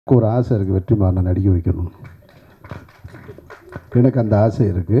ஒரு ஆசை இருக்குது, வெற்றிமாறனை நடிக்க வைக்கணும். எனக்கு அந்த ஆசை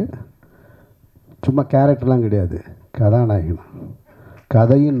இருக்குது. சும்மா கேரக்டர்லாம் கிடையாது, கதாநாயகன்,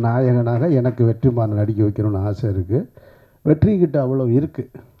 கதையின் நாயகனாக எனக்கு வெற்றிமாறனை நடிக்க வைக்கணும்னு ஆசை இருக்குது. வெற்றிக்கிட்ட அவ்வளோ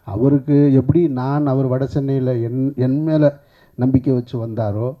இருக்குது. அவருக்கு எப்படி நான் அவர் வட சென்னையில் என் மேலே நம்பிக்கை வச்சு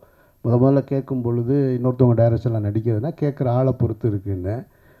வந்தாரோ, முதல்ல கேட்கும் பொழுது இன்னொருத்தவங்க டைரக்ஷனில் நடிக்கிறதுனா கேட்குற ஆளை பொறுத்து இருக்குன்னு.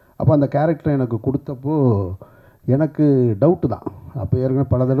 அப்போ அந்த கேரக்டரை எனக்கு கொடுத்தப்போ எனக்கு டவுட்டு தான். அப்போ ஏற்கனவே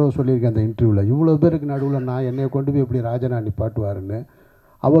பல தடவை சொல்லியிருக்கேன் அந்த இன்டர்வியூவில், இவ்வளோ பேருக்கு நடுவில் நான் என்னையை கொண்டு போய் எப்படி ராஜனா நிப்பாட்டுவாருன்னு.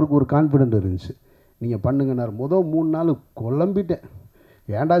 அவருக்கு ஒரு கான்ஃபிடென்ட் இருந்துச்சு. நீங்கள் பண்ணுங்கன்னார். 3 நாள் குழம்பிட்டேன்,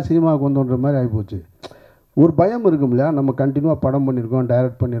 ஏன்டா சினிமாவுக்கு வந்தோன்ற மாதிரி ஆகிப்போச்சு. ஒரு பயம் இருக்கும் இல்லையா, நம்ம கண்டினியூவாக படம் பண்ணியிருக்கோம்,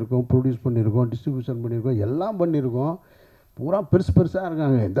 டைரக்ட் பண்ணியிருக்கோம், ப்ரொடியூஸ் பண்ணியிருக்கோம், டிஸ்ட்ரிபியூஷன் பண்ணியிருக்கோம், எல்லாம் பண்ணியிருக்கோம். பூரா பெருசாக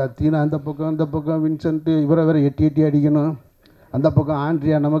இருக்காங்க. இந்த தீனா அந்த பக்கம் வின்சென்ட்டு, இவரை வேறு எட்டி அடிக்கணும். அந்த பக்கம்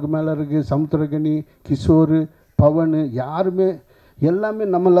ஆண்ட்ரியா நமக்கு மேலே இருக்குது, சமுத்திரகனி, கிஷோர், பவன், யாருமே எல்லாமே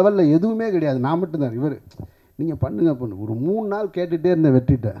நம்ம லெவலில் எதுவுமே கிடையாது. நான் மட்டும்தான் இவர். நீங்கள் பண்ணுங்க ஒரு 3 நாள் கேட்டுகிட்டே இருந்தேன்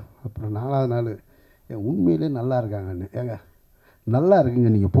வெற்றிட்டேன். அப்புறம் 4ஆவது நாள் உண்மையிலே நல்லா இருக்காங்கன்னு, ஏங்க நல்லா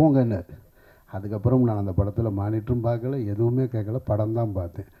இருக்குங்க நீங்கள் போங்கன்னு. அதுக்கப்புறம் நான் அந்த படத்தில் மானிட்டரும் பார்க்கல, எதுவுமே கேட்கல, படம் தான்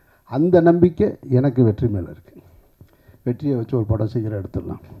பார்த்தேன். அந்த நம்பிக்கை எனக்கு வெற்றி மேலே இருக்குது. வெற்றியை வச்சு ஒரு படம் செய்கிற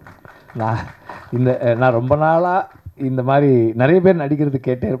எடுத்துடலாம். நான் ரொம்ப நாளாக இந்த மாதிரி நிறைய பேர் நடிக்கிறது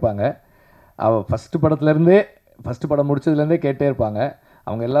கேட்டே இருப்பாங்க. அவள் ஃபஸ்ட்டு படம் முடிச்சதுலேருந்தே கேட்டே இருப்பாங்க.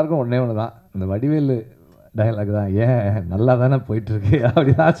 அவங்க எல்லாருக்கும் ஒன்று தான், இந்த வடிவேலு டயலாக் தான், ஏன் நல்லா தானே போயிட்டுருக்கு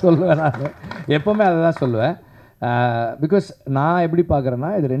அப்படி தான் சொல்லுவேன். நான் எப்போவுமே அதை தான் சொல்லுவேன். பிகாஸ் நான் எப்படி பார்க்குறேன்னா,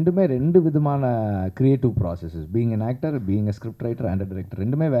 இது ரெண்டுமே 2 விதமான creative processes. Being an actor, being a script writer and a director,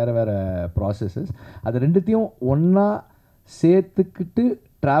 ரெண்டுமே வேறு ப்ராசஸஸ். அது ரெண்டுத்தையும் ஒன்றா சேர்த்துக்கிட்டு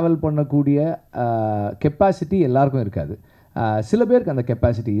ட்ராவல் பண்ணக்கூடிய கெப்பாசிட்டி எல்லாருக்கும் இருக்காது. சில பேருக்கு அந்த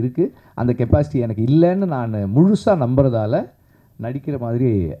கெப்பாசிட்டி இருக்குது. அந்த கெப்பாசிட்டி எனக்கு இல்லைன்னு நான் முழுசாக நம்புறதால நடிக்கிற மாதிரி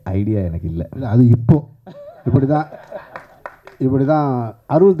ஐடியா எனக்கு இல்லை. அது இப்படி தான்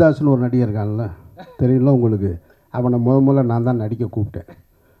அருள்தாஸ்னு ஒரு நடிகர் இருக்கான்ல, தெரியல உங்களுக்கு. அவனை முதல்ல நான் தான் நடிக்க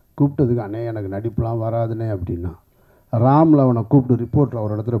கூப்பிட்டதுக்கு அண்ணே எனக்கு நடிப்புலாம் வராதுனே அப்படின்னா. ராமில் அவனை கூப்பிட்டு ரிப்போர்ட்டில்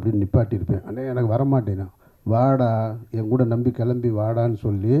ஒரு இடத்துல அப்படி நிப்பாட்டியிருப்பேன். அண்ணே எனக்கு வரமாட்டேன்னா, வாடா என் கூட நம்பி கிளம்பி வாடான்னு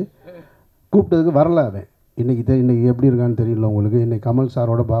சொல்லி கூப்பிட்டதுக்கு வரல அவன். இன்றைக்கி எப்படி இருக்கான்னு தெரியல உங்களுக்கு. இன்றைக்கி கமல்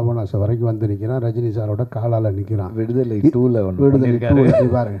சாரோட பாபநாச வரைக்கும் வந்து நிற்கிறான், ரஜினி சாரோட காலால் நிற்கிறான். விடுதலை 2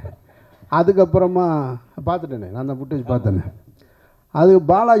 பாருங்க. அதுக்கப்புறமா பார்த்துட்டேனே, நான் அந்த ஃபுட்டேஜ் பார்த்தேனே. அது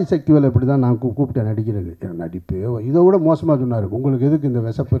பாலாஜி சக்திவேல் எப்படி தான் நான் கூப்பிட்டேன் நடிக்கிறது. நடிப்பு இதை விட மோசமாக சொன்னார், உங்களுக்கு எதுக்கு இந்த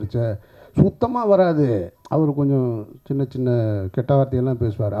விஷப்பரிச்சை, சுத்தமாக வராது. அவர் கொஞ்சம் சின்ன கெட்ட வார்த்தையெல்லாம்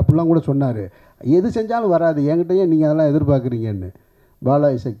பேசுவார். அப்படிலாம் கூட சொன்னார். எது செஞ்சாலும் வராது, என்கிட்டயே நீங்கள் அதெல்லாம் எதிர்பார்க்குறீங்கன்னு.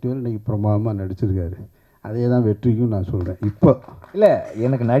 பாலாஜி சக்திவேல் இன்றைக்கி பிரமாதமாக நடிச்சிருக்காரு. அதே தான் வெற்றிக்கும் நான் சொல்கிறேன். இப்போ இல்லை,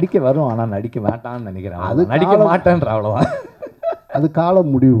 எனக்கு நடிக்க வரும், ஆனால் நடிக்க வேண்டான்னு நினைக்கிறேன். அது நடிக்க மாட்டேன்ற அவ்வளோதான். அது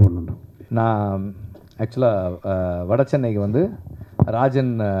காலம் முடிவு பண்ணணும். நான் ஆக்சுவலாக வட சென்னைக்கு வந்து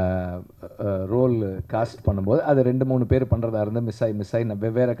ராஜன் ரோல் காஸ்ட் பண்ணும்போது அது 2-3 பேர் பண்ணுறதா இருந்து மிஸ் ஆகி நான்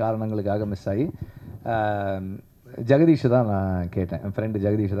வெவ்வேறு காரணங்களுக்காக மிஸ் ஆகி ஜெகதீஷை தான் நான் கேட்டேன். என் ஃப்ரெண்டு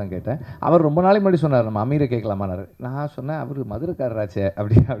ஜெகதீஷை தான் கேட்டேன். அவர் ரொம்ப நாளைக்கு முன்னாடி சொன்னார், நம்ம அமீரை கேட்கலாமான்னாரு. நான் சொன்னேன், அவர் மதுரைக்காரராச்சே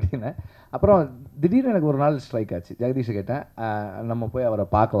அப்படின்னு. அப்புறம் திடீர்னு எனக்கு ஒரு நாள் ஸ்ட்ரைக் ஆச்சு. ஜெகதீஷை கேட்டேன், நம்ம போய் அவரை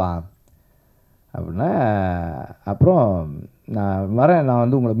பார்க்கலாம் அப்படின்னா. அப்புறம் நான் வரேன், நான்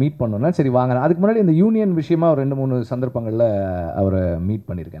வந்து உங்களை மீட் பண்ணணுன்னா சரி வாங்க. அதுக்கு முன்னாடி இந்த யூனியன் விஷயமாக ஒரு 2-3 சந்தர்ப்பங்களில் அவரை மீட்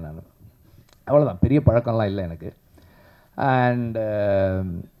பண்ணியிருக்கேன் நான். அவ்வளோதான், பெரிய பழக்கம்லாம் இல்லை எனக்கு. அண்ட்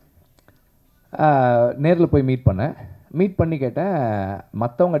நேரில் போய் மீட் பண்ணி கேட்டேன்,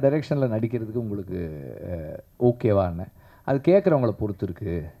 மற்றவங்க டைரெக்ஷனில் நடிக்கிறதுக்கு உங்களுக்கு ஓகேவான்னு. அது கேட்குறவங்கள பொறுத்து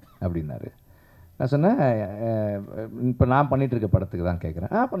இருக்குது அப்படின்னாரு. நான் சொன்னேன், இப்போ நான் பண்ணிகிட்ருக்க படத்துக்கு தான்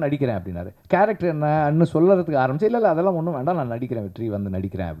கேட்குறேன். அப்போ நடிக்கிறேன் அப்படின்னாரு. கேரக்டர் என்னன்னு சொல்கிறதுக்கு ஆரம்பிச்சு, இல்லை அதெல்லாம் ஒன்றும் வேண்டாம், நான் நடிக்கிறேன், வெற்றி வந்து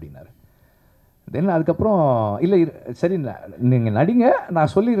நடிக்கிறேன் அப்படின்னாரு. தென் அதுக்கப்புறம் இல்லை சரி நீங்கள் நடிங்க,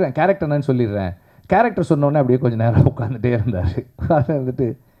 நான் சொல்லிடுறேன் கேரக்டர் என்னன்னு சொல்லிடுறேன். கேரக்டர் சொன்னோடனே அப்படியே கொஞ்சம் நேரம் உட்காந்துட்டே இருந்தார். அதை வந்துட்டு,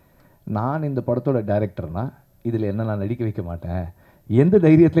 நான் இந்த படத்தோட டைரக்டர்னா இதில் என்ன நான் நடிக்க வைக்க மாட்டேன், எந்த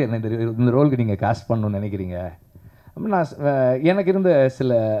தைரியத்தில் என்ன இந்த ரோலுக்கு நீங்கள் காஸ்ட் பண்ணணும்னு நினைக்கிறீங்க அப்படின்னு நான் எனக்கு இருந்த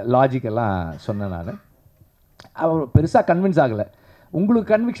சில லாஜிக்கெல்லாம் சொன்னேன். நான் அவர் பெருசாக கன்வின்ஸ் ஆகலை.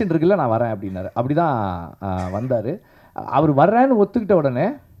 உங்களுக்கு கன்விக்ஷன் இருக்குல்ல, நான் வரேன் அப்படின்னாரு. அப்படி தான் வந்தார். அவர் வர்றேன்னு ஒத்துக்கிட்ட உடனே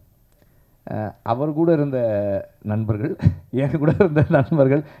அவர் கூட இருந்த நண்பர்கள், என் கூட இருந்த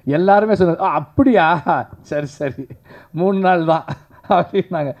நண்பர்கள் எல்லாருமே சொன்னாங்க, அப்படியா, சரி 3 நாள் தான்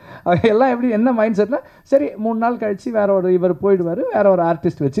அப்படின்னாங்க. அவங்க எல்லாம் எப்படி என்ன மைண்ட் செட்னா, சரி 3 நாள் கழித்து இவர் போயிடுவார், வேற ஒரு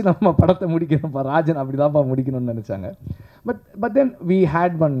ஆர்டிஸ்ட் வச்சு நம்ம படத்தை முடிக்கணும்ப்பா, ராஜன் அப்படி தான்ப்பா முடிக்கணும்னு நினச்சாங்க. But then we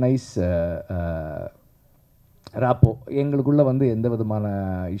had one nice ராப்போ. எங்களுக்குள்ளே வந்து எந்த விதமான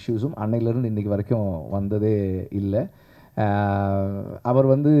இஷ்யூஸும் அன்னையிலேருந்து இன்றைக்கி வரைக்கும் வந்ததே இல்லை. அவர்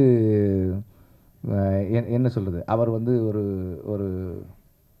வந்து என்ன சொல்கிறது, அவர் வந்து ஒரு ஒரு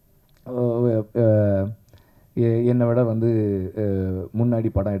என்னை விட வந்து முன்னாடி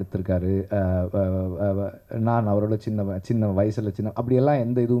படம் எடுத்திருக்காரு. நான் அவரோட சின்ன வயசில் அப்படியெல்லாம்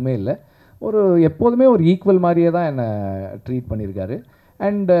எந்த இதுவுமே இல்லை. எப்போதுமே ஒரு ஈக்குவல் மாதிரியே தான் என்னை ட்ரீட் பண்ணியிருக்காரு.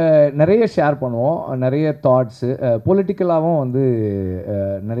 அண்டு நிறைய ஷேர் பண்ணுவோம், நிறைய தாட்ஸு, பொலிட்டிக்கலாகவும் வந்து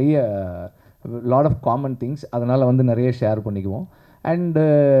நிறைய லாட் ஆஃப் காமன் திங்ஸ், அதனால் வந்து நிறைய ஷேர் பண்ணிக்குவோம். அண்டு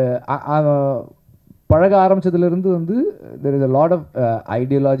பழக ஆரம்பித்ததுலேருந்து வந்து there is a lot of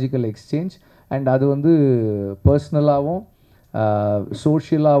ideological exchange. And அது வந்து பர்சனலாகவும்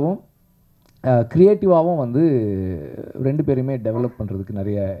சோஷியலாகவும் க்ரியேட்டிவாகவும் வந்து ரெண்டு பேருமே டெவலப் பண்ணுறதுக்கு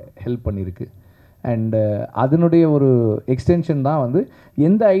நிறைய ஹெல்ப் பண்ணியிருக்கு. அண்டு அதனுடைய ஒரு எக்ஸ்டென்ஷன் தான் வந்து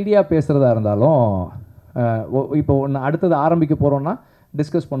எந்த ஐடியா பேசுகிறதா இருந்தாலும் இப்போ ஒன்று அடுத்தது ஆரம்பிக்க போகிறோன்னா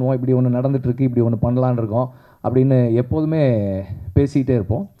டிஸ்கஸ் பண்ணுவோம், இப்படி ஒன்று நடந்துகிட்ருக்கு, இப்படி ஒன்று பண்ணலான்னு இருக்கோம் அப்படின்னு எப்போதுமே பேசிகிட்டே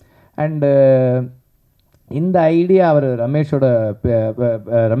இருப்போம். அண்டு இந்த ஐடியா அவர் ரமேஷ்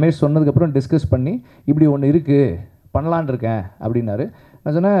சொன்னதுக்கப்புறம் டிஸ்கஸ் பண்ணி இப்படி ஒன்று இருக்குது பண்ணலான் இருக்கேன் அப்படின்னாரு.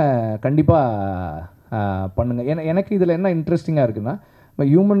 நான் சொன்னேன் கண்டிப்பாக பண்ணுங்கள். எனக்கு இதில் என்ன இன்ட்ரெஸ்டிங்காக இருக்குன்னா,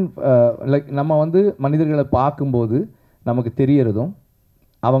 ஹியூமன் லைக் நம்ம வந்து மனிதர்களை பார்க்கும்போது நமக்கு தெரியறதும்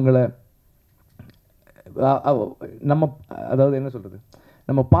அவங்கள நம்ம அதாவது என்ன சொல்கிறது,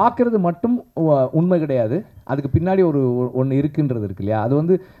 நம்ம பார்க்குறது மட்டும் உண்மை கிடையாது, அதுக்கு பின்னாடி ஒன்று இருக்குன்றது இருக்கு இல்லையா. அது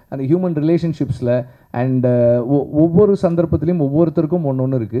வந்து அந்த ஹியூமன் ரிலேஷன்ஷிப்ஸில் அண்ட் ஒவ்வொரு சந்தர்ப்பத்துலேயும் ஒவ்வொருத்தருக்கும்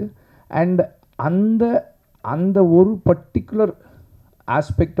ஒன்று இருக்குது. அண்ட் அந்த ஒரு particular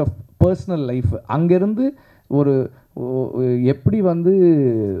aspect of personal life அங்கேருந்து எப்படி வந்து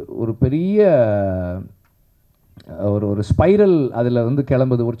ஒரு பெரிய ஒரு ஸ்பைரல் அதில் வந்து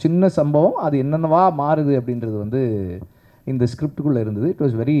கிளம்புது, ஒரு சின்ன சம்பவம் அது என்னென்னவா மாறுது அப்படின்றது வந்து இந்த ஸ்கிரிப்டுக்குள்ளே இருந்தது. It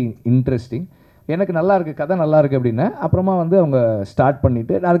was very interesting. எனக்கு நல்லா இருக்குது, கதை நல்லா இருக்குது அப்படின்னா அப்புறமா வந்து அவங்க ஸ்டார்ட்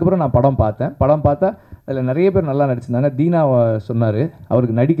பண்ணிவிட்டு அதுக்கப்புறம் நான் படம் பார்த்தா அதில் நிறைய பேர் நல்லா நடிச்சிருந்தாங்க. தீனா சொன்னார்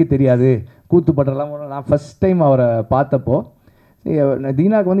அவருக்கு நடிக்க தெரியாது, கூத்து பட்டெல்லாம். நான் ஃபஸ்ட் டைம் அவரை பார்த்தப்போ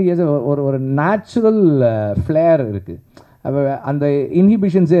தீனாவுக்கு வந்து ஒரு நேச்சுரல் ஃப்ளேர் இருக்குது, அந்த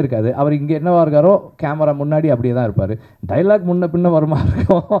இன்ஹிபிஷன்ஸே இருக்காது. அவர் இங்கே என்னவா இருக்காரோ கேமரா முன்னாடி அப்படியே தான் இருப்பார். டைலாக் முன்ன பின்ன வருமா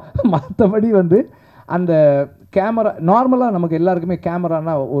இருக்கும், மற்றபடி வந்து அந்த கேமரா நார்மலாக நமக்கு எல்லாருக்குமே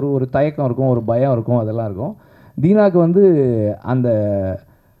கேமரானா ஒரு தயக்கம் இருக்கும், ஒரு பயம் இருக்கும், அதெல்லாம் இருக்கும். தீனாவுக்கு வந்து அந்த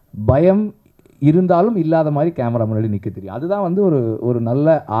பயம் இருந்தாலும் இல்லாத மாதிரி கேமரா முன்னாடி நிற்க தெரியும். அதுதான் வந்து ஒரு நல்ல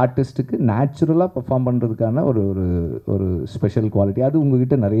ஆர்டிஸ்ட்டுக்கு நேச்சுரலாக பெர்ஃபார்ம் பண்ணுறதுக்கான ஒரு ஸ்பெஷல் குவாலிட்டி. அது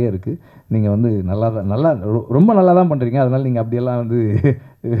உங்ககிட்ட நிறைய இருக்குது. நீங்கள் வந்து ரொம்ப நல்லா தான் பண்ணுறீங்க. அதனால் நீங்கள் அப்படியெல்லாம் வந்து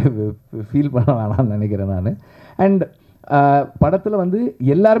ஃபீல் பண்ண வேணாம்னு நினைக்கிறேன் நான். அண்ட் படத்தில் வந்து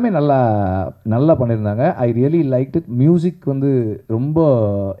எல்லாருமே நல்லா பண்ணியிருந்தாங்க. I really like it. Music வந்து ரொம்ப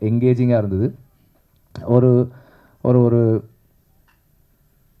என்கேஜிங்காக இருந்தது.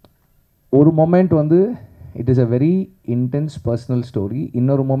 ஒரு மொமெண்ட் வந்து it is a very intense personal story,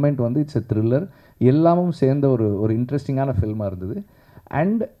 இன்னொரு மொமெண்ட் வந்து இட்ஸ் அ த்ரில்லர். எல்லாமும் சேர்ந்த ஒரு இன்ட்ரெஸ்டிங்கான ஃபில்மாக இருந்தது.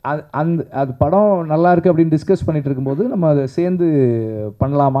 அண்ட் அது படம் நல்லா இருக்குது அப்படின்னு டிஸ்கஸ் பண்ணிகிட்டு இருக்கும்போது நம்ம அதை சேர்ந்து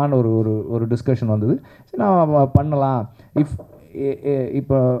பண்ணலாமான்னு ஒரு டிஸ்கஷன் வந்தது. நான் பண்ணலாம்.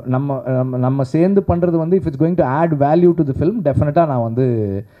 இப்போ நம்ம சேர்ந்து பண்ணுறது வந்து if it's going to add value to the film டெஃபினட்டாக நான் வந்து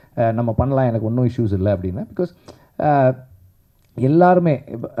நம்ம பண்ணலாம், எனக்கு ஒன்றும் இஷ்யூஸ் இல்லை அப்படின்னு. பிகாஸ் எல்லாருமே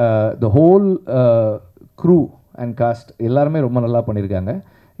the whole crew and cost எல்லாருமே ரொம்ப நல்லா பண்ணியிருக்காங்க.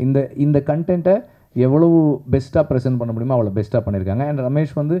 இந்த கண்டென்ட்டை எவ்வளவு பெஸ்ட்டாக ப்ரெசென்ட் பண்ண முடியுமோ அவ்வளோ பெஸ்ட்டாக பண்ணியிருக்காங்க. அண்ட்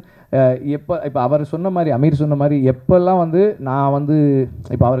ரமேஷ் வந்து இப்போ அவர் சொன்ன மாதிரி, அமீர் சொன்ன மாதிரி, எப்போல்லாம் வந்து நான் வந்து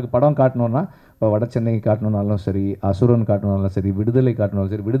இப்போ அவருக்கு படம் காட்டணுன்னா, இப்போ வட சென்னை காட்டணுன்னாலும் சரி, அசுரன் காட்டணுன்னாலும் சரி, விடுதலை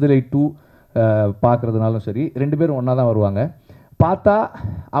காட்டணுன்னாலும் சரி, விடுதலை 2 பார்க்குறதுனாலும் சரி, 2 பேரும் ஒன்றா தான் வருவாங்க. பார்த்தா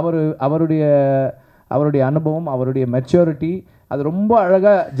அவருடைய அனுபவம், அவருடைய மெச்சூரிட்டி அது ரொம்ப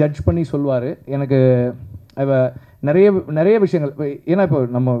அழகாக ஜட்ஜ் பண்ணி சொல்லுவார். எனக்கு நிறைய விஷயங்கள், ஏன்னா இப்போ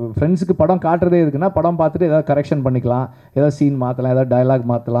நம்ம ஃப்ரெண்ட்ஸுக்கு படம் காட்டுறதே எதுக்குன்னா படம் பார்த்துட்டு ஏதாவது கரெக்ஷன் பண்ணிக்கலாம், ஏதாவது சீன் மாற்றலாம், ஏதாவது டயலாக்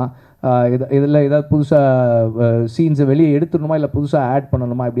மாற்றலாம், இதில் ஏதாவது புதுசாக சீன்ஸை வெளியே எடுத்துடணுமா இல்லை புதுசாக ஆட்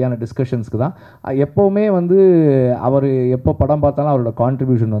பண்ணணுமா, இப்படியான டிஸ்கஷன்ஸ்க்கு தான். எப்போவுமே வந்து அவர் எப்போ படம் பார்த்தாலும் அவரோட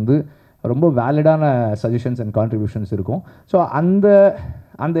கான்ட்ரிபியூஷன் வந்து ரொம்ப வேலிடான சஜஷன்ஸ் அண்ட் கான்ட்ரிபியூஷன்ஸ் இருக்கும். ஸோ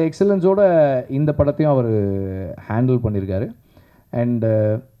அந்த எக்ஸலன்ஸோடு இந்த படத்தையும் அவர் ஹேண்டில் பண்ணியிருக்காரு. அண்ட்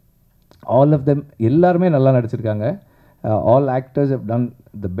ஆல் ஆஃப் தெம் எல்லாருமே நல்லா நடிச்சிருக்காங்க. All actors have done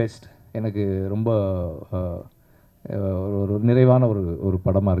the best. எனக்கு ரொம்ப ஒரு நிறைவான ஒரு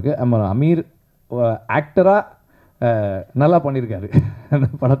படமாக இருக்குது. அமீர் ஆக்டராக நல்லா பண்ணியிருக்காரு அந்த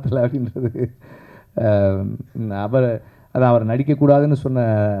படத்தில் அப்படின்றது. அவர் நடிக்கக்கூடாதுன்னு சொன்ன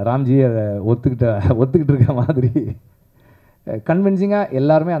ராம்ஜி அதை ஒத்துக்கிட்டு இருக்க மாதிரி கன்வின்சிங்காக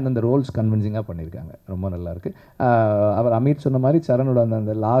எல்லாருமே அந்தந்த ரோல்ஸ் கன்வின்சிங்காக பண்ணியிருக்காங்க. ரொம்ப நல்லாயிருக்கு. அவர் அமீர் சொன்ன மாதிரி சரணோட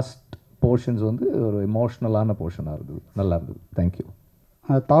அந்த லாஸ்ட் போர்ஷன்ஸ் வந்து ஒரு எமோஷ்னலான போர்ஷனாக இருந்தது, நல்லா இருந்தது. தேங்க்யூ.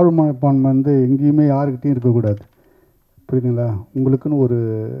 தாழ்வு மனப்பான்மை வந்து எங்கேயுமே யாருக்கிட்டையும் இருக்கக்கூடாது, புரியுதுங்களா? உங்களுக்குன்னு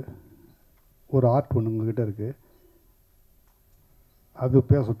ஒரு ஆர்ட் ஒன்று உங்கள்கிட்ட இருக்குது, அது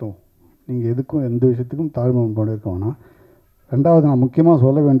பேசட்டும். நீங்கள் எதுக்கும் எந்த விஷயத்துக்கும் தாழ்வு மனப்பான்மை இருக்க வேணாம். ரெண்டாவது நான் முக்கியமாக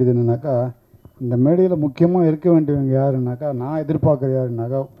சொல்ல வேண்டியது என்னென்னாக்கா, இந்த மேடையில் முக்கியமாக இருக்க வேண்டியவங்க யாருன்னாக்கா, நான் எதிர்பார்க்குறது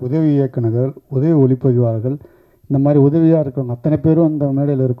யாருன்னாக்கா, உதவி இயக்குநர்கள், உதவி ஒளிப்பதிவாளர்கள், இந்த மாதிரி உதவியாக இருக்கிறவங்க அத்தனை பேரும் அந்த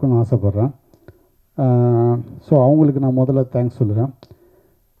மேடையில் இருக்கணும்னு ஆசைப்பட்றேன். ஸோ அவங்களுக்கு நான் முதல்ல தேங்க்ஸ் சொல்லுறேன்.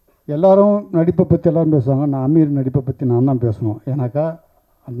 எல்லோரும் நடிப்பை பற்றி எல்லோரும் பேசுவாங்க, நான் அமீர் நடிப்பை பற்றி நான் தான் பேசணும். ஏன்னாக்கா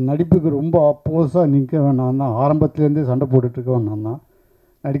அந்த நடிப்புக்கு ரொம்ப அப்போஸாக நிற்க நான் தான், ஆரம்பத்துலேருந்தே சண்டை போட்டுட்ருக்கவன் நான் தான்,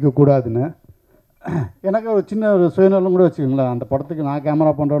 நடிக்கக்கூடாதுன்னு. எனக்கு ஒரு சின்ன ஒரு சுயநலம் கூட வச்சுக்கோங்களேன், அந்த படத்துக்கு நான்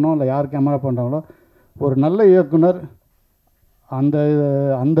கேமரா பண்ணுறனோ இல்லை யார் கேமரா பண்ணுறாங்களோ, ஒரு நல்ல இயக்குனர் அந்த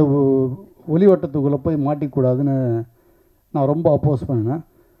அந்த ஒளி வட்டத்துக்குள்ளே போய் மாட்டிக்கூடாதுன்னு நான் ரொம்ப அப்போஸ் பண்ணினேன்.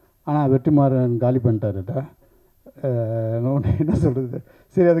 ஆனால் வெற்றிமாறன் காலி பண்ணிட்டார்கிட்ட என்ன சொல்கிறது,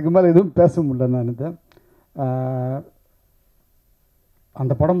 சரி அதுக்கு மேலே எதுவும் பேச முடியல. நான்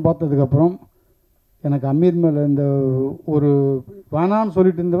அந்த படம் பார்த்ததுக்கப்புறம் எனக்கு அமீர் மேலே இந்த ஒரு வேணான்னு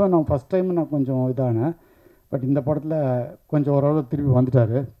சொல்லிட்டு இருந்தவன் நான் ஃபஸ்ட் டைம் நான் கொஞ்சம் இதானேன். பட் இந்த படத்தில் கொஞ்சம் ஓரளவு திருப்பி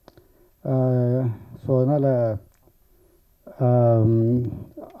வந்துட்டார். ஸோ அதனால்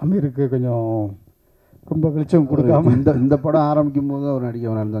அமீருக்கு கொஞ்சம் ரொம்ப வெளிச்சம் கொடுக்காம இந்த படம் ஆரம்பிக்கும் போது அவர் நடிக்க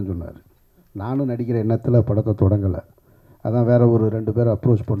வேணான்னு தான் சொன்னார். நானும் நடிக்கிற எண்ணத்தில் படத்தை தொடங்கலை. அதான் வேறு ஒரு 2 பேர்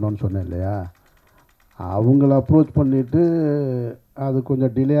அப்ரோச் பண்ணோன்னு சொன்னேன் இல்லையா, அவங்கள அப்ரோச் பண்ணிவிட்டு அது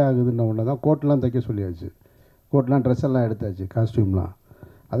கொஞ்சம் டிலே ஆகுதுன்ன ஒன்று தான் கோட்லாம் தைக்க சொல்லியாச்சு. கோட்லாம் ட்ரெஸ் எல்லாம் எடுத்தாச்சு, காஸ்டியூம்லாம்.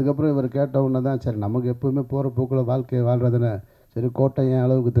 அதுக்கப்புறம் இவர் கேட்ட உடனே தான் சரி நமக்கு எப்போவுமே போகிற போக்கில் வாழ்க்கையை வாழ்கிறதுன்னு, சரி கோட்டை என்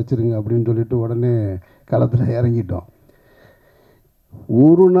அளவுக்கு தைச்சிருங்க அப்படின்னு சொல்லிவிட்டு உடனே களத்தில் இறங்கிட்டோம்.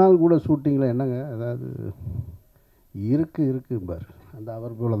 ஒரு நாள் கூட ஷூட்டிங்கில் என்னங்க அதாவது இருக்குது பார் அந்த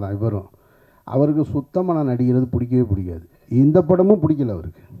அவர் போல தான் இவரும். அவருக்கு சுத்தமாக நான் நடிக்கிறது பிடிக்கவே பிடிக்காது. இந்த படமும் பிடிக்கல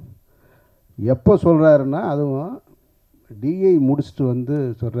அவருக்கு. எப்போ சொல்கிறாருன்னா அதுவும் டிஐ முடிச்சுட்டு வந்து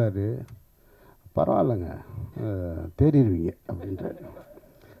சொல்கிறாரு, பரவாயில்லைங்க தேறிடுவீங்க அப்படின்றாரு.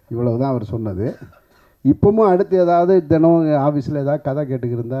 இவ்வளவு தான் அவர் சொன்னது. இப்போவும் அடுத்து ஏதாவது தினம் ஆஃபீஸில் ஏதாவது கதை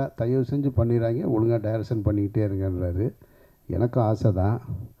கேட்டுக்கிருந்தா தயவு செஞ்சு பண்ணிடுறாங்க, ஒழுங்காக டைரக்ஷன் பண்ணிக்கிட்டே இருங்கன்றாரு. எனக்கும் ஆசை தான்,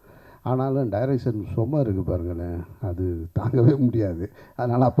 ஆனாலும் டைரக்ஷன் சும்மா இருக்குது பாருங்களேன், அது தாங்கவே முடியாது.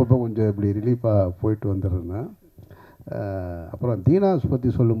 அதனால் அப்பப்போ கொஞ்சம் இப்படி ரிலீஃபாக போயிட்டு வந்துடுறேன்னா. அப்புறம் தீனாஸ் பற்றி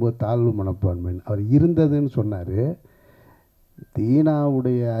சொல்லும்போது தாழ்வு மனப்பான்மைன்னு அவர் இருந்ததுன்னு சொன்னார்.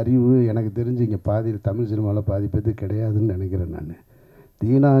 தீனாவுடைய அறிவு எனக்கு தெரிஞ்சு இங்கே பாதி தமிழ் சினிமாவில் பாதி பேருக்கு கிடையாதுன்னு நினைக்கிறேன் நான்.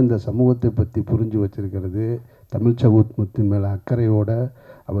 தீனா இந்த சமூகத்தை பற்றி புரிஞ்சு வச்சுருக்கிறது, தமிழ் சமூகத்தின் மேலே அக்கறையோடு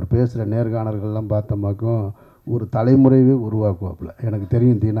அவர் பேசுகிற நேர்காணல்கள்லாம் பார்த்தோமாக்கும் ஒரு தலைமுறையே உருவாக்குவாப்பில். எனக்கு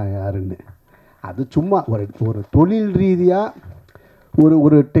தெரியும் தீனா யாருன்னு. அது சும்மா ஒரு தொழில் ரீதியாக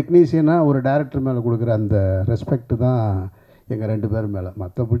ஒரு டெக்னீஷியனாக ஒரு டைரக்டர் மேலே கொடுக்குற அந்த ரெஸ்பெக்ட் தான் எங்கள் 2 பேர் மேலே.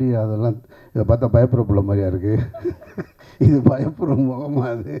 மற்றபடி அதெல்லாம் இதை பார்த்தா பயப்படுற பிள்ளை மாதிரியா இருக்குது, இது பயப்படுற முகமாக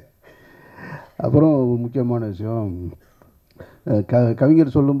அது. அப்புறம் முக்கியமான விஷயம்,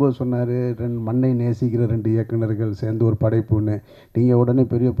 கவிஞர் சொல்லும்போது சொன்னார், மண்ணை நேசிக்கிற 2 இயக்குநர்கள் சேர்ந்து ஒரு படைப்புன்னு. நீங்கள் உடனே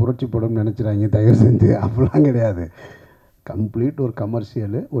பெரிய புரட்சி படம்னு நினச்சிடாங்க தயவு செஞ்சு, அப்படிலாம் கிடையாது. கம்ப்ளீட் ஒரு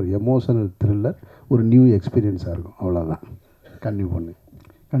கமர்ஷியலு, ஒரு எமோஷனல் த்ரில்லர், ஒரு நியூ எக்ஸ்பீரியன்ஸாக இருக்கும், அவ்வளோதான்.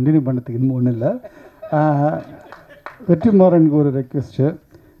 கண்டினியூ பண்ணதுக்கு இன்னும் ஒன்றும் இல்லை. வெற்றிமாறனுக்கு ஒரு ரெக்வெஸ்ட்டு,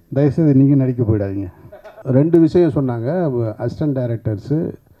 தயவுசெய்து நீங்கள் நடிக்க போயிடாதீங்க. 2 விஷயம் சொன்னாங்க. அசிஸ்டன்ட் டைரக்டர்ஸு,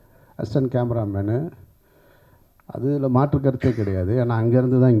 அசிஸ்டன்ட் கேமராமேனு, அதில் மாற்று கருத்தே கிடையாது. ஏன்னா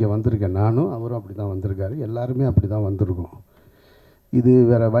அங்கேருந்து தான் இங்கே வந்திருக்கேன் நானும், அவரும் அப்படி தான் வந்திருக்காரு, எல்லாருமே அப்படி தான் வந்திருக்கோம். இது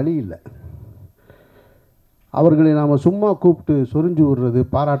வேறு வழி இல்லை. அவர்களை நாம் சும்மா கூப்பிட்டு சொரிஞ்சு விடுறது,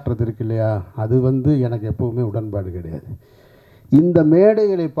 பாராட்டுறது இருக்கு இல்லையா, அது எனக்கு எப்போவுமே உடன்பாடு கிடையாது. இந்த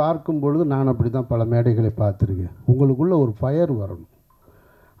மேடைகளை பார்க்கும் பொழுது நான் அப்படி தான் பல மேடைகளை பார்த்துருக்கேன். உங்களுக்குள்ளே ஒரு ஃபயர் வரணும்,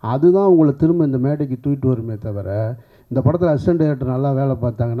 அதுதான் உங்களை திரும்ப இந்த மேடைக்கு தூக்கிட்டு வருமே தவிர, இந்த படத்தில் அசிஸ்டன்ட் டைரக்டர் நல்லா வேலை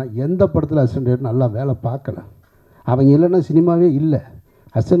பார்த்தாங்கன்னா, எந்த படத்தில் அசிஸ்டன்ட் டைரக்டர் நல்லா வேலை பார்க்கல. அவங்க இல்லைன்னா சினிமாவே இல்லை,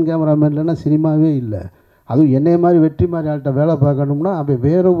 அசிஸ்டன்ட் கேமராமேன் இல்லைன்னா சினிமாவே இல்லை. அதுவும் என்னைய மாதிரி வெற்றி மாதிரி ஆள்கிட்ட வேலை பார்க்கணும்னா அவன்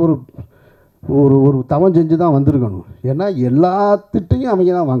வேறு ஒரு தவம் செஞ்சு தான் வந்திருக்கணும். ஏன்னா எல்லாத்திட்டையும்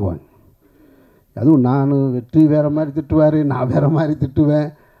அவங்க தான் வாங்குவாங்க. அதுவும் நான் வெற்றி வேறு மாதிரி திட்டுவார், நான் வேறு மாதிரி திட்டுவேன்.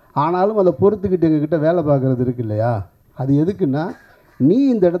 ஆனாலும் அதை பொறுத்துக்கிட்டு எங்ககிட்ட வேலை பார்க்குறது இருக்கு இல்லையா, அது எதுக்குன்னா நீ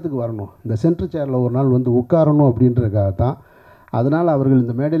இந்த இடத்துக்கு வரணும், இந்த சென்ட்ரு சேரில் ஒரு நாள் வந்து உட்காரணும் அப்படின்றதுக்காக தான். அதனால் அவர்கள்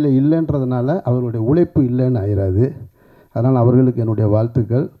இந்த மேடையில் இல்லைன்றதுனால அவர்களுடைய உழைப்பு இல்லைன்னு ஆயிடாது. அதனால் அவர்களுக்கு என்னுடைய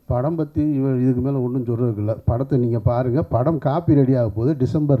வாழ்த்துக்கள். படம் பற்றி இதுக்கு மேலே ஒன்றும் சொல்கிறதுக்கு இல்லை. படத்தை நீங்கள் பாருங்கள். படம் காப்பி ரெடி ஆக போகுது,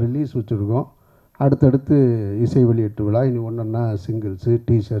 டிசம்பர் ரிலீஸ் வச்சுருக்கோம். அடுத்தடுத்து இசை வெளியீட்டு விழா, இனி ஒன்றா சிங்கிள்ஸு,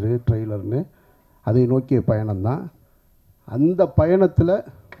 டீசரு, ட்ரெய்லர்னு அதை நோக்கிய பயணம்தான். அந்த பயணத்தில்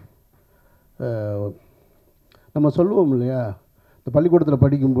நம்ம சொல்லுவோம் இல்லையா, இந்த பள்ளிக்கூடத்தில்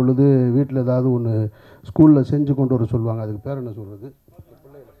படிக்கும் பொழுது வீட்டில் ஏதாவது ஒன்று ஸ்கூலில் செஞ்சு கொண்டு வர சொல்லுவாங்க, அதுக்கு பேர் என்ன சொல்கிறது,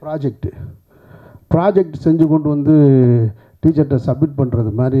 ப்ராஜெக்ட் செஞ்சு கொண்டு வந்து டீச்சர்கிட்ட சப்மிட்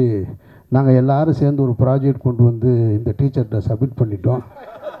பண்ணுறது மாதிரி நாங்கள் எல்லோரும் சேர்ந்து ஒரு ப்ராஜெக்ட் கொண்டு வந்து இந்த டீச்சர்கிட்ட சப்மிட் பண்ணிட்டோம்.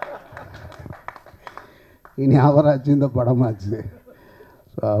 இனி அவராச்சு இந்த படமாச்சு.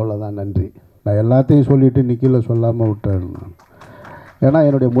 ஸோ அவ்வளோதான், நன்றி. நான் எல்லாத்தையும் சொல்லிவிட்டு நிக்கிலை சொல்லாமல் விட்டேன். ஏன்னா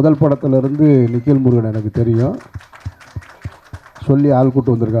என்னுடைய முதல் படத்துலேருந்து நிக்கில் முருகன் எனக்கு தெரியும், சொல்லி ஆள்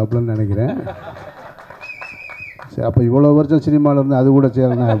கூட்டு வந்திருக்காப்புலன்னு நினைக்கிறேன். சரி, அப்போ இவ்வளோ வருஷம் சினிமாவிலேருந்து அது கூட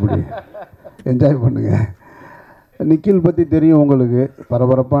சேரணும், அப்படி என்ஜாய் பண்ணுங்கள். நிக்கில் பற்றி தெரியும் உங்களுக்கு,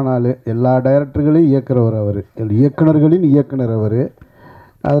 பரபரப்பான ஆள், எல்லா டைரக்டர்களையும் இயக்குறவர் அவர், இயக்குனர்களின் இயக்குனர் அவர்.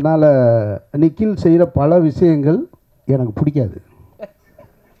 அதனால் நிக்கில் செய்கிற பல விஷயங்கள் எனக்கு பிடிக்காது,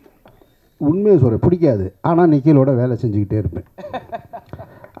 உண்மையை சொல்கிறேன், பிடிக்காது. ஆனால் நிக்கிலோட வேலை செஞ்சுக்கிட்டே இருப்பேன்.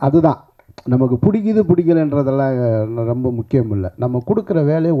 அதுதான் நமக்கு பிடிக்கலைன்றதெல்லாம் ரொம்ப முக்கியம் இல்லை. நம்ம கொடுக்குற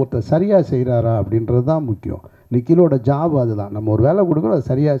வேலையை ஒருத்தர் சரியாக செய்கிறாரா அப்படின்றது தான் முக்கியம். நிக்கிலோட ஜாப் அதுதான். நம்ம ஒரு வேலை கொடுக்குறோம், அதை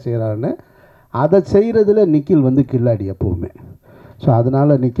சரியாக செய்கிறாருன்னு, அதை செய்கிறதுல நிக்கில் வந்து கில்லாடி எப்போவுமே. ஸோ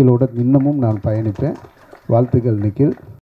அதனால் நிக்கிலோட இன்னமும் நான் பயணிப்பேன். வாழ்த்துக்கள் நிக்கில்.